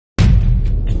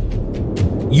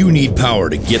You need power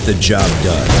to get the job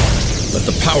done, but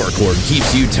the power cord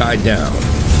keeps you tied down.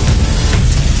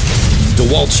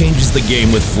 DeWalt changes the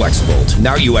game with FlexVolt.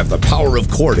 Now you have the power of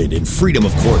corded and freedom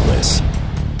of cordless.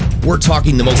 We're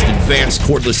talking the most advanced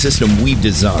cordless system we've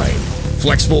designed.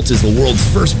 FlexVolt is the world's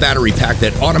first battery pack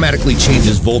that automatically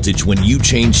changes voltage when you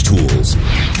change tools.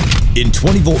 In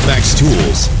 20-volt max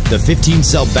tools, the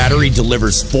 15-cell battery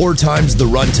delivers 4 times the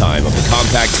runtime of the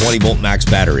compact 20-volt max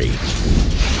battery.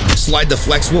 Slide the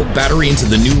FlexVolt battery into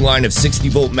the new line of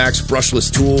 60-volt max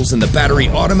brushless tools and the battery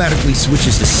automatically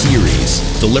switches to series,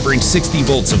 delivering 60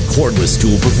 volts of cordless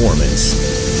tool performance.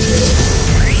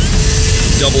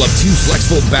 Double up 2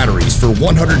 FlexVolt batteries for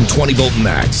 120-volt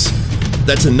max.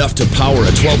 That's enough to power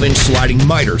a 12-inch sliding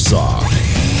miter saw.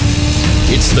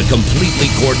 It's the completely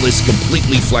cordless,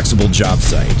 completely flexible job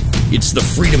site. It's the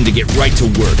freedom to get right to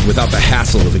work without the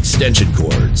hassle of extension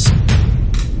cords.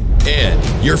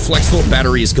 And your FlexVolt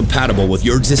battery is compatible with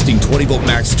your existing 20-volt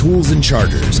max tools and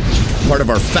chargers, part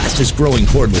of our fastest growing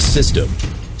cordless system.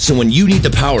 So when you need the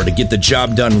power to get the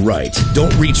job done right,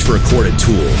 don't reach for a corded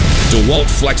tool. DeWalt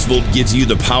FlexVolt gives you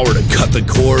the power to cut the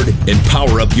cord and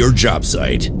power up your job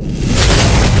site.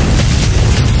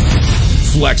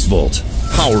 FlexVolt.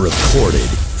 Power of corded,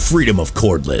 freedom of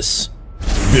cordless.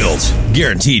 Built,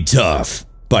 guaranteed tough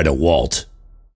by DeWalt.